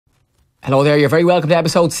Hello there, you're very welcome to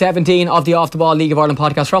episode 17 of the Off the Ball League of Ireland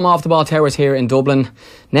podcast from Off the Ball Towers here in Dublin.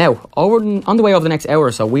 Now, on the way over the next hour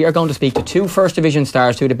or so, we are going to speak to two First Division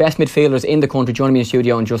stars, two of the best midfielders in the country. Joining me in the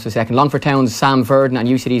studio in just a second. Longford Town's Sam Verdon and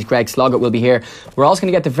UCD's Greg Sloggett will be here. We're also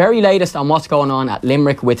going to get the very latest on what's going on at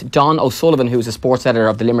Limerick with Don O'Sullivan, who's a sports editor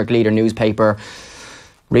of the Limerick Leader newspaper.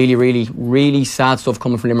 Really sad stuff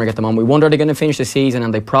coming from Limerick at the moment. We wonder they're going to finish the season,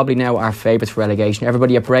 and they probably now are favourites for relegation.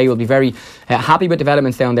 Everybody at Bray will be very happy with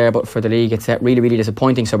developments down there, but for the league it's really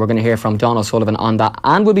disappointing. So we're going to hear from Don O'Sullivan on that,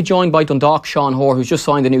 and we'll be joined by Dundalk Sean Hoare, who's just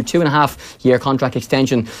signed a new 2.5 year contract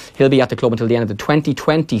extension. He'll be at the club until the end of the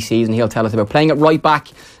 2020 season. He'll tell us about playing at right back,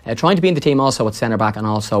 trying to be in the team also at centre back, and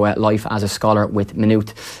also life as a scholar with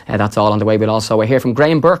Maynooth. That's all on the way. We'll also hear from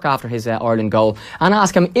Graham Burke after his Ireland goal, and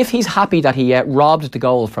ask him if he's happy that he robbed the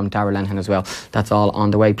goal from Darragh Lenihan as well. That's all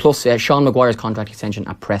on the way. Plus Sean Maguire's contract extension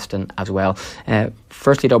at Preston as well.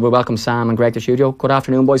 Firstly though, we'll welcome Sam and Greg to the studio. Good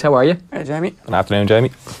afternoon, boys. How are you? Hey, Jamie. Good afternoon,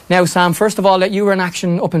 Jamie. Now, Sam, first of all, you were in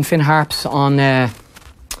action up in Finn Harps on the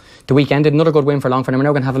weekend. Did another good win for Longford, and we're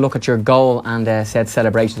now going to have a look at your goal and said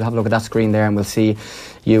celebrations. We'll have a look at that screen there and we'll see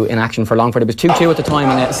you in action for Longford. It was 2-2 at the time,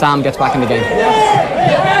 and Sam gets back in the game.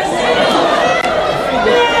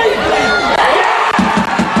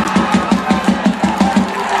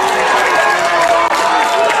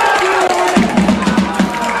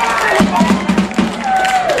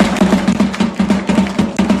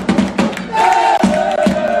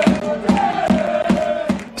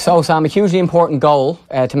 So, Sam, a hugely important goal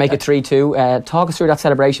to make it 3-2. Talk us through that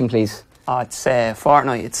celebration, please. Oh, it's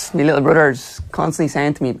fortnight. It's my little brother's constantly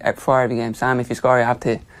saying to me before every game, Sam, if you score, you have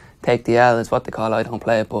to take the L, is what they call it. I don't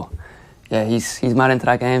play it, but yeah, he's mad into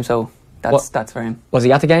that game, so that's for him. Was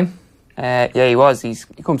he at the game? Yeah, he was. He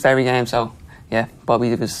comes to every game, so yeah. Bobby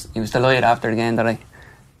he was delighted after the game that I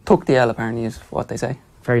took the L, apparently, is what they say.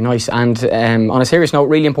 Very nice. And on a serious note,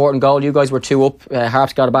 really important goal. You guys were 2 up.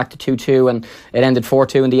 Harps got it back to 2-2, and it ended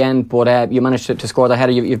 4-2 in the end. But you managed to score the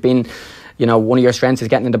header. You've been, one of your strengths is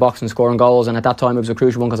getting in the box and scoring goals. And at that time, it was a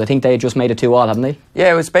crucial one because I think they had just made it 2-2, hadn't they?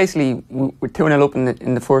 Yeah, it was basically we're 2-0 up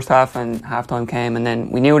in the first half, and half time came, and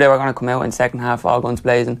then we knew they were going to come out in the second half, all guns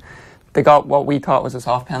blazing. They got what we thought was a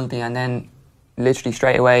soft penalty, and then literally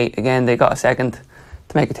straight away again they got a second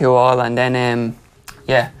to make it 2-2, and then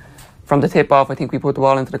from the tip off, I think we put the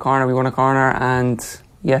ball into the corner. We won a corner and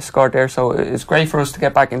scored there. So it was great for us to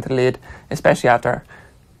get back into the lead, especially after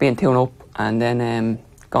being 2-0 up and then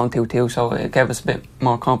going 2-2. So it gave us a bit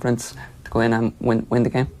more confidence to go in and win the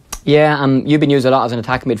game. Yeah, and you've been used a lot as an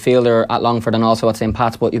attacking midfielder at Longford and also at St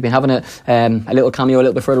Pat's, but you've been having a little cameo a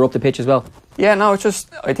little bit further up the pitch as well. Yeah, no, it's just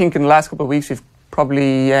I think in the last couple of weeks we've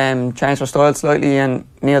probably changed our style slightly, and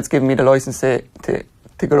Neil's given me the licence to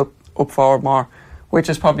get up forward more, which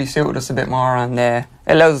has probably suited us a bit more, and it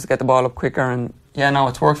allows us to get the ball up quicker. And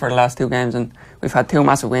it's worked for the last 2 games, and we've had 2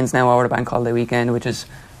 massive wins now over the bank holiday weekend, which has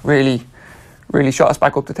really shot us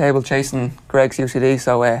back up the table chasing Greg's UCD.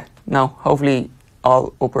 So hopefully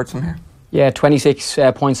all upwards from here. Yeah, 26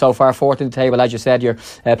 points so far, 4th in the table. As you said, you're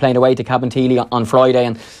playing away to Cabinteely on Friday,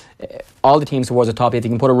 and all the teams towards the top, if you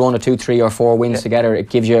can put a run of 2, 3 or 4 wins together, it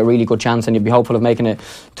gives you a really good chance, and you'd be hopeful of making it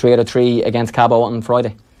 3 out of 3 against Cabo on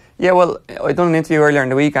Friday. Yeah, well, I done an interview earlier in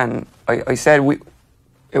the week, and I said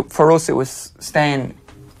for us it was staying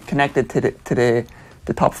connected to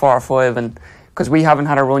the top 4 or 5, and because we haven't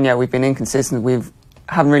had a run yet, we've been inconsistent. We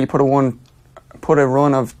haven't really put a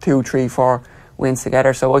run of 2, 3, 4 wins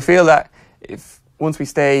together. So I feel that if once we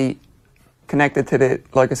stay connected to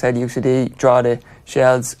like I said, UCD, draw the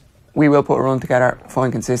Shells, we will put a run together,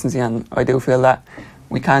 find consistency, and I do feel that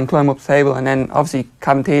we can climb up the table. And then obviously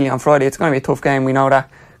Cabinteely on Friday, it's going to be a tough game. We know that.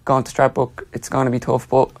 Going to Stratbrook, it's going to be tough,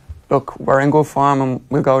 but look, we're in good form and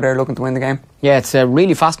we'll go there looking to win the game. Yeah, it's a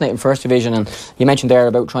really fascinating First Division, and you mentioned there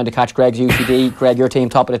about trying to catch Greg's UCD. Greg, your team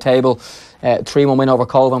top of the table, 3-1 win over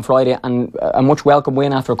Cove on Friday, and a much welcome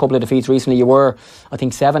win after a couple of defeats recently. You were, I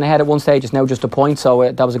think, 7 ahead at one stage. It's now just a point,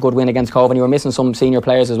 so that was a good win against Cove, and you were missing some senior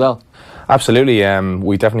players as well. Absolutely.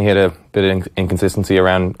 We definitely hit a bit of inconsistency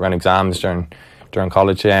around exams during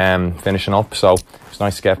college, finishing up. So it's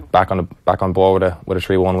nice to get back on board with a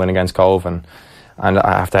 3-1 win against Cove, and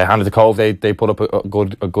I have to hand it to Cove. They put up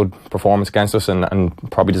a good performance against us, and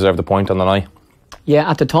probably deserved the point on the night. Yeah,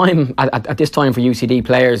 at the time, at this time for UCD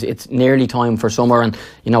players, it's nearly time for summer and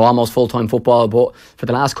almost full-time football. But for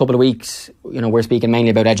the last couple of weeks, we're speaking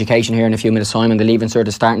mainly about education here in a few minutes' time, and the Leaving Cert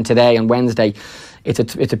is starting today on Wednesday. It's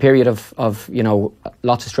a period of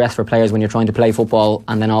lots of stress for players when you're trying to play football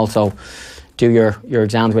and then also do your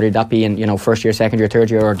exams, whether that be in first year, second year,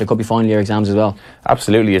 third year, or there could be final year exams as well.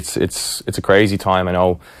 Absolutely, it's a crazy time. I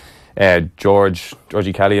know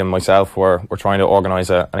Georgie Kelly and myself were trying to organise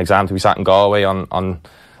an exam to be sat in Galway on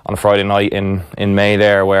a Friday night in May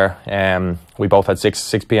there, where we both had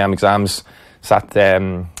 6 p.m. exams set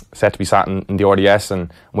to be sat in the RDS,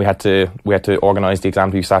 and we had to organise the exam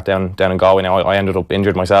to be sat down in Galway. Now I ended up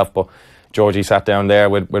injured myself, but Georgie sat down there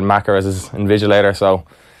with Macca as his invigilator. So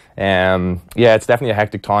it's definitely a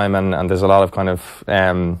hectic time, and there's a lot of kind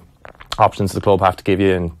of options the club have to give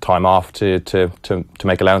you and time off to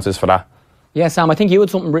make allowances for that. Yeah, Sam, I think you had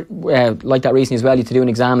something like that recently as well. You had to do an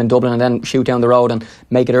exam in Dublin and then shoot down the road and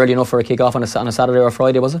make it early enough for a kick-off on a Saturday or a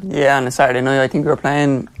Friday, was it? Yeah, on a Saturday night. I think we were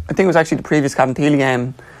playing, I think it was actually the previous Cabinteely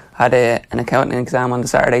game, had an accounting exam on the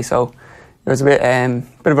Saturday, so it was a bit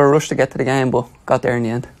of a rush to get to the game, but got there in the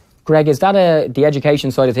end. Greg, is that the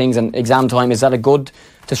education side of things and exam time, is that a good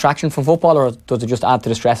distraction from football, or does it just add to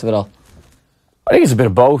the stress of it all? I think it's a bit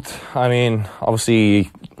of both. I mean,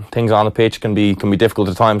 obviously things on the pitch can be difficult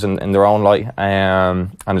at times in their own light,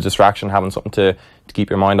 and a distraction, having something to keep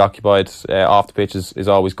your mind occupied off the pitch is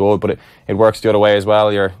always good, but it works the other way as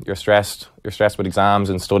well. You're stressed with exams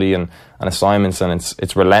and study and assignments, and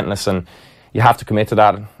it's relentless, and you have to commit to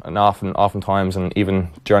that. And oftentimes, and even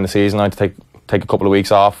during the season, I had to take a couple of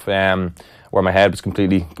weeks off where my head was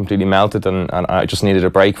completely melted, and I just needed a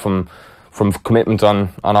break from commitment on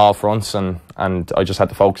all fronts, and I just had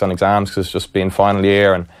to focus on exams because it's just being final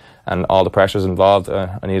year and all the pressures involved.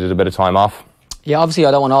 I needed a bit of time off. Yeah, obviously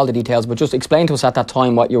I don't want all the details, but just explain to us at that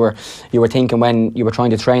time what you were thinking when you were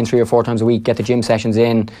trying to train 3 or 4 times a week, get the gym sessions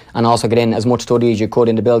in, and also get in as much study as you could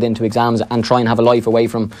in to build into exams and try and have a life away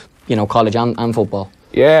from college and football.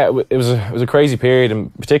 Yeah, it was a crazy period,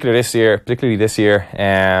 and particularly this year,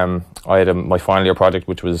 I had my final year project,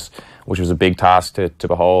 which was a big task to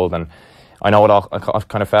behold, and I know I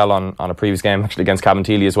kind of fell on a previous game actually against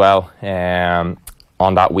Cabinteely as well.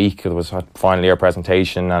 On that week, there was a final year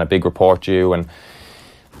presentation and a big report due, and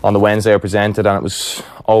on the Wednesday I presented, and it was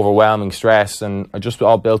overwhelming stress, and I just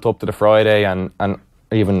all built up to the Friday, and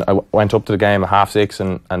even I went up to the game at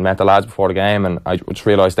 6:30 and met the lads before the game, and I just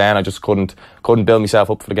realised then I just couldn't build myself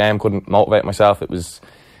up for the game, couldn't motivate myself. It was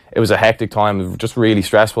a hectic time, it was just really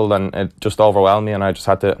stressful, and it just overwhelmed me, and I just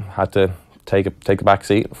had to take a back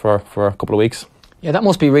seat for a couple of weeks. Yeah, that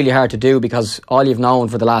must be really hard to do, because all you've known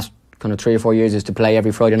for the last kind of 3 or 4 years is to play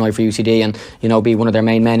every Friday night for UCD and be one of their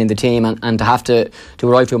main men in the team, and to have to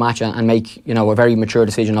arrive to a match and make a very mature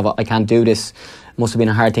decision of I can't do this must have been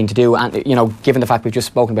a hard thing to do, and given the fact we've just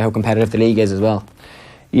spoken about how competitive the league is as well.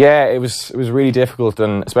 Yeah, it was really difficult,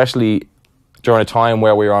 and especially during a time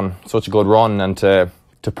where we were on such a good run, and to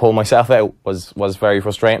pull myself out was very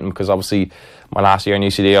frustrating, because obviously my last year in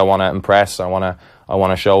UCD, I want to impress, I want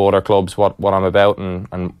to show other clubs what I'm about,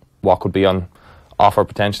 and what could be on offer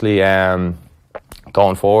potentially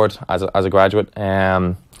going forward as a graduate.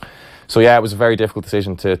 So yeah, it was a very difficult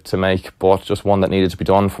decision to make, but just one that needed to be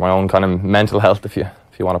done for my own kind of mental health, if you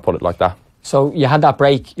want to put it like that. So you had that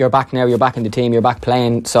break, you're back now, you're back in the team, you're back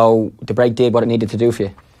playing, so the break did what it needed to do for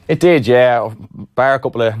you? It did, yeah. Bar a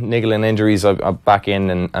couple of niggling injuries, I'm back in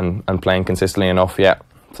and playing consistently enough, yeah.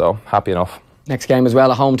 So happy enough. Next game as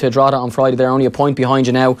well, at home to Drogheda on Friday. They're only a point behind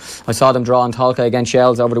you now. I saw them draw in Tolka against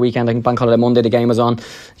Shells over the weekend. I think Bank Holiday Monday the game was on.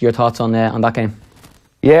 Your thoughts on that game?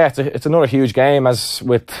 Yeah, it's another huge game. As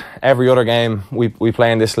with every other game we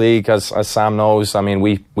play in this league, as Sam knows. I mean,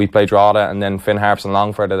 we play Drogheda and then Finn Harps and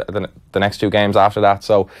Longford the next 2 games after that.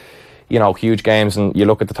 So, huge games, and you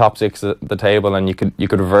look at the top 6 at the table, and you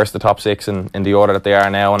could reverse the top 6 in the order that they are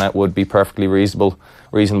now, and it would be perfectly reasonable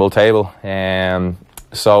table.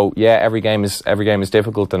 So yeah, every game is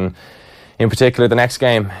difficult, and in particular the next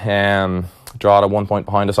game, Drogheda 1 point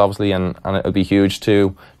behind us obviously, and it'll be huge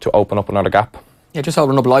to open up another gap. Yeah, just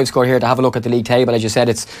opening up live score here to have a look at the league table. As you said,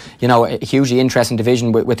 it's a hugely interesting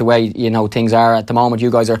division with the way things are at the moment.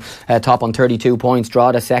 You guys are top on 32 points,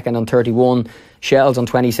 Drogheda second on 31, Shells on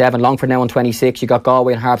 27, Longford now on 26. You got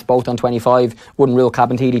Galway and Harps both on 25. Wouldn't rule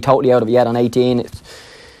Cabinteely totally out of it yet on 18.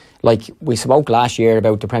 Like we spoke last year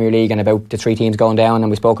about the Premier League and about the 3 teams going down,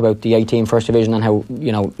 and we spoke about the 8-team First Division and how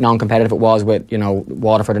non-competitive it was with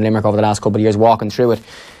Waterford and Limerick over the last couple of years walking through it.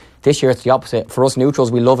 This year it's the opposite. For us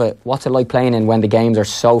neutrals, we love it. What's it like playing in when the games are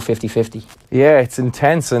so 50-50? Yeah, it's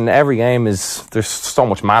intense, and every game there's so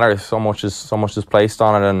much matter, so much is placed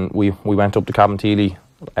on it. And we went up to Cabinteely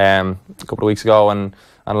a couple of weeks ago and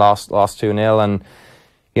lost 2-0, and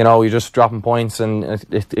you're just dropping points, and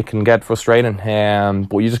it can get frustrating.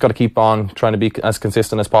 But you just got to keep on trying to be as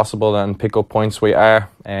consistent as possible and pick up points where you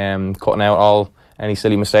are, cutting out any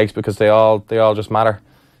silly mistakes, because they all just matter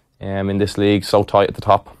in this league, so tight at the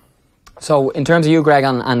top. So in terms of you, Greg,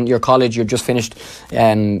 and your college, you've just finished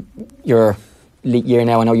your year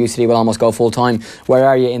now. I know UCD will almost go full time. Where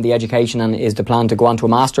are you in the education, and is the plan to go on to a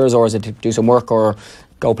master's, or is it to do some work or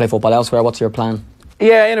go play football elsewhere? What's your plan?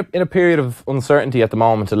 Yeah, in a period of uncertainty at the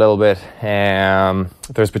moment, a little bit.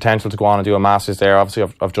 There's potential to go on and do a master's there.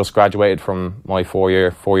 Obviously, I've just graduated from my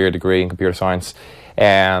four-year degree in computer science.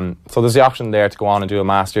 So there's the option there to go on and do a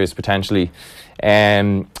master's potentially.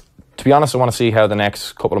 To be honest, I want to see how the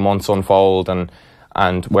next couple of months unfold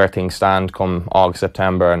and where things stand come August,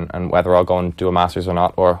 September, and whether I'll go and do a master's or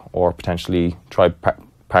not, or potentially try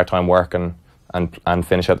part-time work and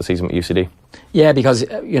finish out the season with UCD. Yeah, because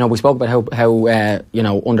we spoke about how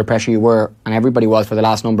under pressure you were, and everybody was, for the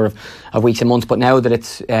last number of weeks and months. But now that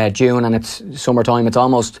it's June and it's summertime, it's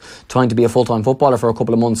almost time to be a full-time footballer for a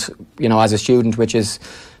couple of months, as a student, which is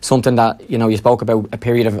something that, you spoke about a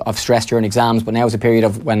period of stress during exams, but now it's a period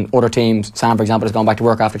of when other teams, Sam for example, has gone back to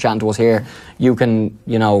work after chatting to us here, you can,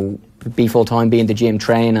 be full-time, be in the gym,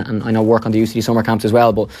 train, and I know work on the UCD summer camps as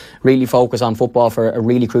well, but really focus on football for a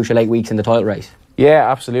really crucial 8 weeks in the title race.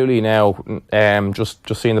 Yeah, absolutely. Now, just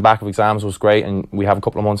seeing the back of exams was great, and we have a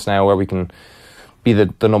couple of months now where we can be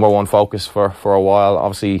the number one focus for a while.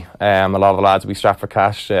 Obviously, a lot of the lads will be strapped for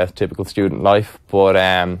cash, typical student life, but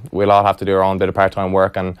we'll all have to do our own bit of part-time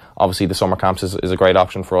work, and obviously the summer camps is a great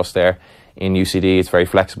option for us there in UCD. It's very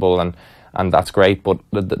flexible, and that's great, but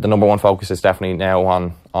the number one focus is definitely now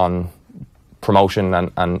on promotion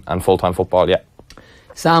and full-time football. Yeah.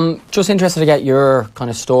 Sam, just interested to get your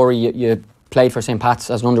kind of story. You played for St Pat's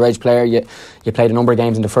as an underage player. You played a number of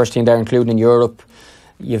games in the first team there, including in Europe.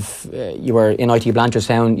 You were in IT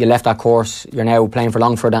Blanchardstown. You left that course. You're now playing for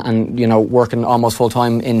Longford and working almost full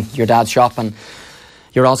time in your dad's shop, and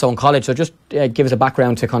you're also in college. So just give us a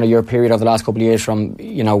background to kind of your period over the last couple of years, from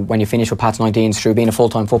when you finished with Pat's 19s through being a full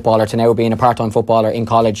time footballer to now being a part time footballer in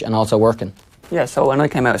college and also working. Yeah, so when I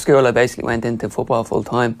came out of school, I basically went into football full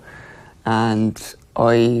time, and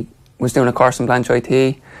I was doing a course in Blanche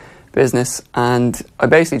IT business, and I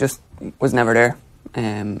basically just was never there.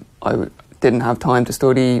 I didn't have time to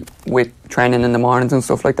study with training in the mornings and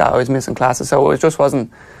stuff like that. I was missing classes, so it just wasn't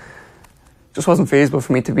feasible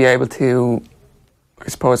for me to be able to, I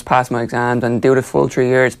suppose, pass my exams and do the full 3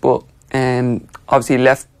 years. But obviously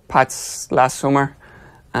left Pat's last summer,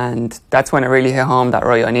 and that's when it really hit home that,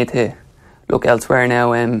 right, I need to look elsewhere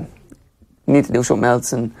now. Need to do something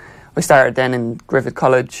else, and I started then in Griffith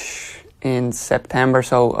College in September,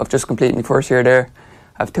 so I've just completed my first year there.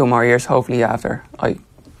 I have 2 more years hopefully after I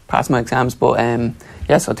pass my exams, but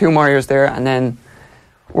so 2 more years there, and then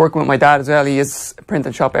working with my dad as well. He has a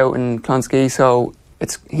printing shop out in Clonskee, so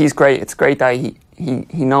he's great. It's great that he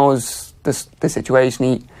knows the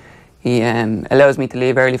situation. He allows me to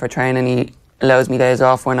leave early for training. He allows me days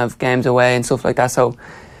off when I've games away and stuff like that. So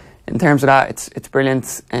in terms of that, it's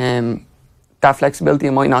brilliant. That flexibility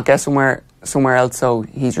I might not get somewhere else, so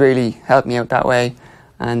he's really helped me out that way.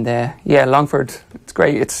 And Longford, it's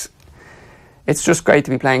great. It's just great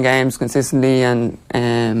to be playing games consistently, and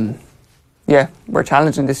we're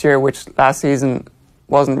challenging this year, which last season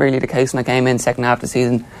wasn't really the case. When I came in second half of the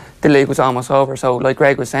season, the league was almost over. So like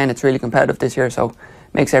Greg was saying, it's really competitive this year, so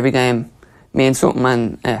makes every game mean something,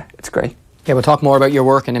 and it's great. Yeah, we'll talk more about your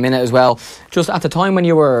work in a minute as well. Just at the time when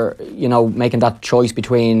you were, making that choice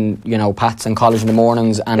between, Pat's and college in the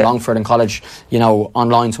mornings and Longford and college,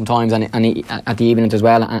 online sometimes and at the evenings as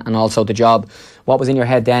well, and also the job, what was in your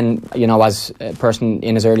head then, as a person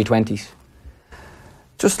in his early 20s?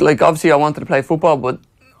 Just like, obviously I wanted to play football, but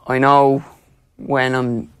I know when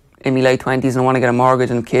I'm in my late 20s and I want to get a mortgage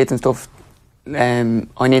and kids and stuff,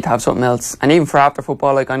 I need to have something else. And even for after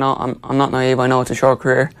football, like, I know I'm not naive. I know it's a short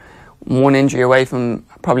career. One injury away from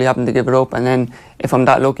probably having to give it up, and then if I'm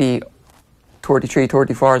that lucky, 33,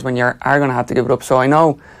 34 is when you are going to have to give it up. So I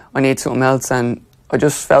know I need something else, and I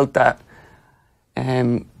just felt that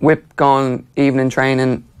with going evening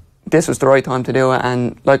training, this was the right time to do it.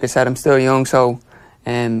 And like I said, I'm still young, so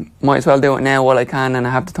might as well do it now while I can and I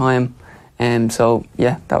have the time. So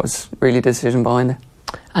yeah, that was really the decision behind it.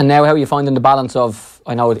 And now, how are you finding the balance of,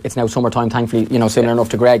 I know it's now summertime, thankfully, similar enough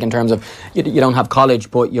to Greg in terms of you don't have college,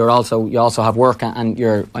 but you also have work, and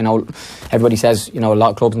I know everybody says, a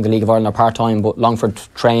lot of clubs in the League of Ireland are part-time, but Longford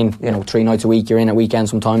train, 3 nights a week, you're in at weekends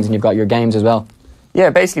sometimes, and you've got your games as well. Yeah,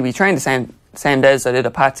 basically we train the same days I did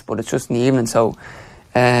at Pat's, but it's just in the evening, so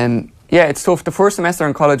it's tough. The first semester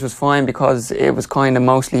in college was fine because it was kind of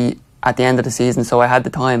mostly at the end of the season, so I had the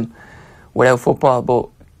time without football, but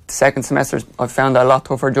the second semester I found it a lot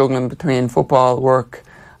tougher juggling between football, work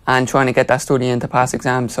and trying to get that study in to pass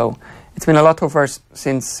exams, so it's been a lot tougher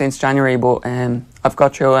since January, but I've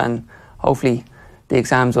got through it, and hopefully the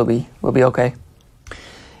exams will be okay.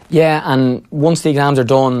 Yeah, and once the exams are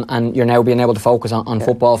done and you're now being able to focus on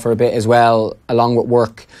football for a bit as well, along with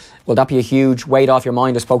work, will that be a huge weight off your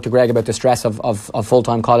mind? I spoke to Greg about the stress of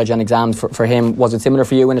full-time college and exams for him. Was it similar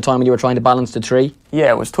for you in a time when you were trying to balance the three?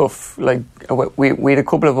 Yeah, it was tough. Like, we had a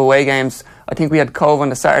couple of away games. I think we had Cove on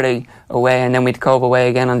the Saturday away, and then we had Cove away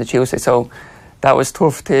again on the Tuesday. So that was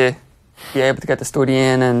tough to be able to get the study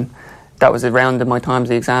in, and that was around my times of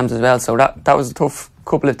the exams as well. So that was a tough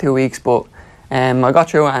couple of 2 weeks, but I got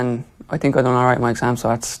through it, and I think I done all right in my exams, so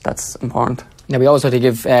that's important. Now, we always have to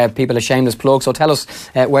give people a shameless plug, so tell us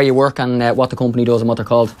where you work and what the company does and what they're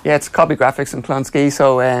called. Yeah, it's Copy Graphics in Clonskee,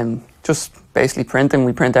 so just basically printing.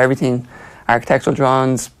 We print everything, architectural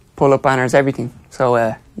drawings, pull-up banners, everything. So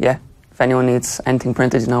yeah, if anyone needs anything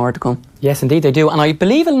printed, you know where to come. Yes, indeed they do, and I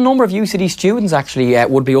believe a number of UCD students actually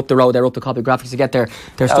would be up the road there, up to Copy Graphics, to get their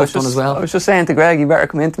stuff done as well. I was just saying to Greg, you better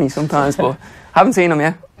come into me sometimes, but haven't seen him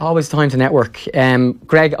yet. Always time to network.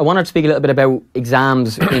 Greg, I wanted to speak a little bit about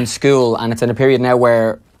exams in school, and it's in a period now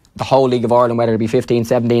where the whole League of Ireland, whether it be 15s,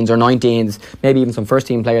 17s or 19s, maybe even some first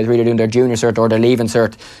team players really doing their junior cert or their leaving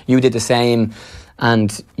cert. You did the same,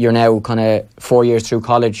 and you're now kind of 4 years through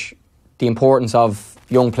college. The importance of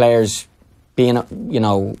young players being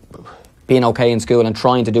okay in school and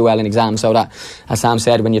trying to do well in exams, so that, as Sam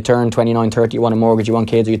said, when you turn 29, 30, you want a mortgage, you want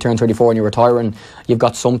kids, or you turn 34 and you're retiring, you've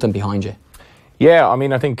got something behind you. Yeah, I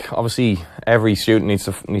mean, I think obviously every student needs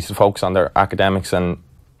to focus on their academics, and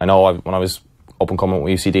I know when I was up and coming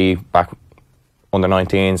with UCD back under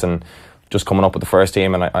 19s and just coming up with the first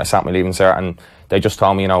team, and I sat my leaving cert, and they just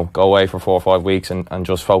told me, go away for 4 or 5 weeks and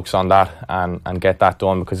just focus on that and get that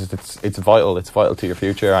done, because it's vital to your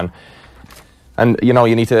future, and you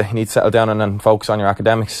need to settle down and then focus on your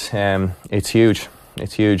academics. It's huge,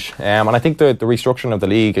 and I think the restructuring of the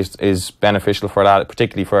league is beneficial for that,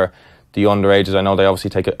 particularly for the underages. I know they obviously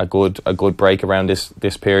take a good break around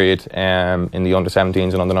this period in the under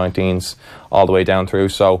 17s and under 19s all the way down through.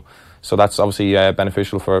 So that's obviously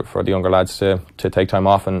beneficial for the younger lads to take time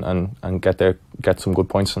off and get some good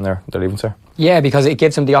points in their leaving cert. Yeah, because it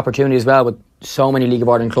gives them the opportunity as well, with so many League of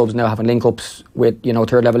Ireland clubs now having link-ups with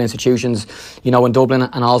third level institutions, in Dublin,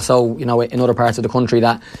 and also in other parts of the country,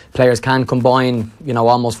 that players can combine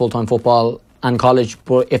almost full-time football and college,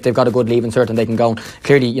 but if they've got a good leaving cert and they can go,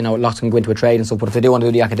 clearly lots can go into a trade and stuff, but if they do want to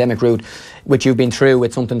do the academic route, which you've been through,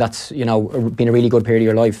 it's something that's been a really good period of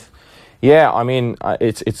your life. Yeah, I mean,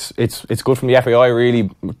 it's good from the FAI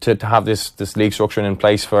really to have this league structure in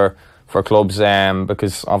place for clubs,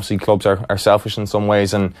 because obviously clubs are selfish in some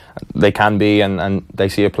ways, and they can be, and they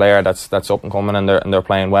see a player that's up and coming and they're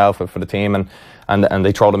playing well for the team, and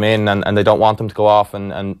they throw them in, and they don't want them to go off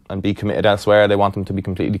and be committed elsewhere. They want them to be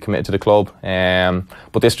completely committed to the club.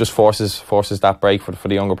 But this just forces that break for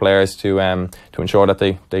the younger players to ensure that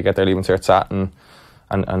they get their leaving cert sat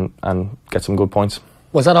and get some good points.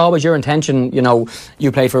 Was that always your intention?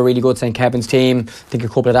 You played for a really good St Kevin's team. I think a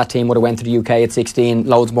couple of that team would have went to the UK at 16.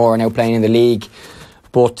 Loads more are now playing in the league.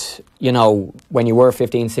 But, when you were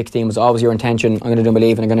 15, 16, was always your intention, I'm going to do my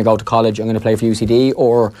leave and I'm going to go to college, I'm going to play for UCD?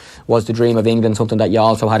 Or was the dream of England something that you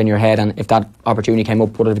also had in your head, and if that opportunity came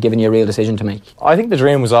up, would it have given you a real decision to make? I think the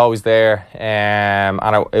dream was always there, and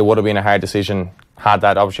it would have been a hard decision had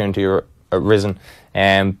that opportunity arisen,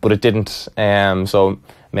 but it didn't. So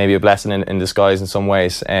maybe a blessing in disguise in some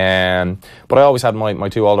ways. But I always had my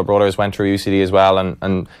two older brothers went through UCD as well,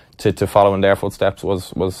 and to follow in their footsteps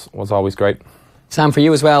was always great. Sam, for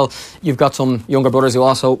you as well, you've got some younger brothers who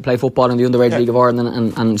also play football in the underage League of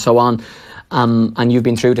Ireland and so on, and you've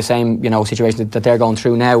been through the same situation that they're going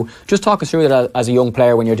through now. Just talk us through that as a young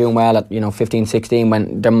player when you're doing well at 15, 16,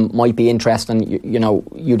 when there might be interest and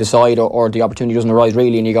you decide or the opportunity doesn't arise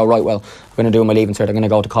really, and you go, right, well, I'm going to do my leaving cert, I'm going to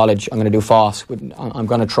go to college, I'm going to do FOSS, I'm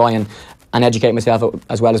going to try and educate myself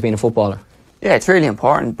as well as being a footballer. Yeah, it's really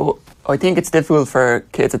important, but I think it's difficult for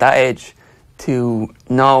kids at that age to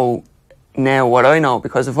know now what I know,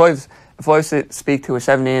 because if I was to speak to a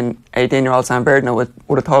 17, 18-year-old Sam Verdon, I would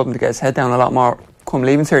have told him to get his head down a lot more come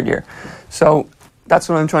leaving cert year. So that's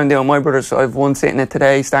what I'm trying to do on my brothers. So I've one sitting it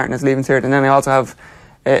today, starting his leaving cert, and then I also have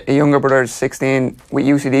a younger brother, 16, with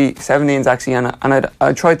UCD, 17s actually, and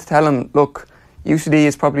I tried to tell him, look, UCD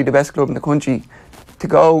is probably the best club in the country. To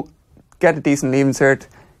go get a decent leaving cert,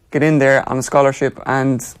 get in there on a scholarship,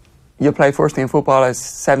 and you'll play first team football as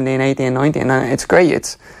 17, 18, 19, and it's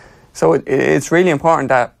great. So it's really important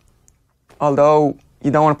that, although you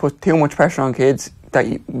don't want to put too much pressure on kids, that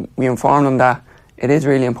we inform them that it is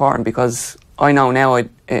really important, because I know now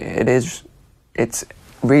it's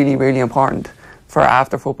really, really important for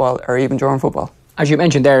after football or even during football. As you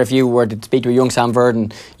mentioned there, if you were to speak to a young Sam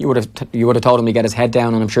Verdon, you would have told him to get his head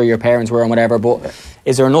down, and I'm sure your parents were and whatever. But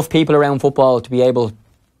is there enough people around football to be able,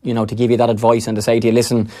 to give you that advice and to say to you,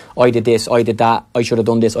 listen, I did this, I did that, I should have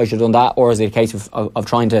done this, I should have done that? Or is it a case of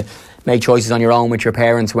trying to make choices on your own with your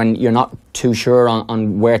parents when you're not too sure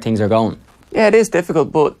on where things are going? Yeah, it is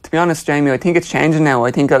difficult, but to be honest, Jamie, I think it's changing now.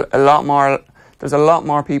 I think there's a lot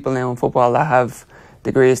more people now in football that have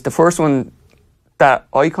degrees. The first one that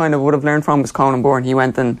I kind of would have learned from was Conan Bourne. He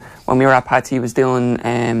went, and when we were at Pats, he was doing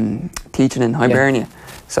teaching in Hibernia.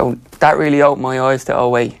 So that really opened my eyes to,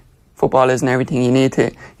 wait, football isn't everything. You need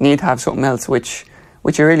to have something else, which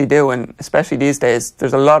you really do. And especially these days,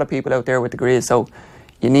 there's a lot of people out there with degrees. So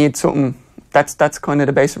you need something. That's kind of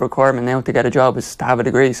the basic requirement now to get a job, is to have a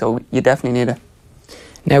degree. So you definitely need it.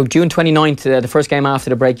 Now, June 29th, the first game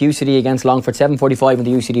after the break, UCD against Longford, 7:45 in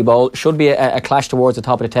the UCD Bowl. Should be a clash towards the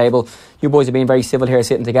top of the table. You boys have been very civil here,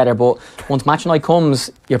 sitting together, but once match night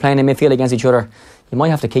comes, you're playing in midfield against each other. You might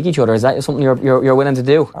have to kick each other. Is that something you're willing to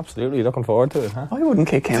do? Absolutely, looking forward to it. Huh? I wouldn't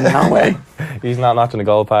kick him, no way. He's not notching a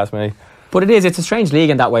goal past me. But it's a strange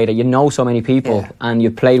league in that way, that you know so many people, and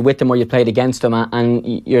you've played with them or you've played against them, and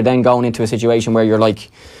you're then going into a situation where you're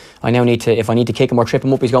like, I now need to, if I need to kick him or trip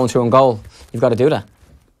him up, he's going through on goal. You've got to do that.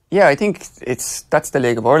 Yeah, I think that's the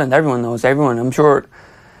League of Ireland. Everyone knows everyone. I'm sure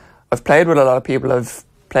I've played with a lot of people I've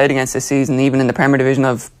played against this season. Even in the Premier Division,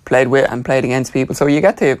 I've played with and played against people. So you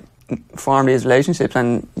get to form these relationships,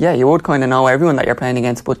 and you would kind of know everyone that you're playing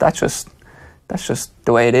against. But that's just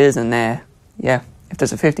the way it is. And if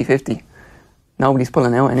there's a 50-50, nobody's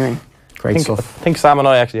pulling out anyway. Great stuff. I think Sam and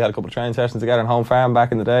I actually had a couple of training sessions together in Home Farm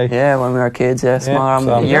back in the day. Yeah, when we were kids. I'm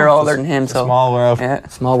a year older than him. So small world. Yeah,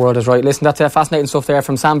 small world is right. Listen, that's fascinating stuff there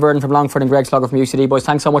from Sam Verdon from Longford and Greg Sloggett from UCD. Boys,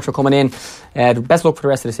 thanks so much for coming in. Best luck for the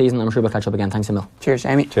rest of the season. I'm sure we'll catch up again. Thanks a mil. Cheers,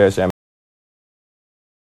 Jamie. Cheers, Jamie.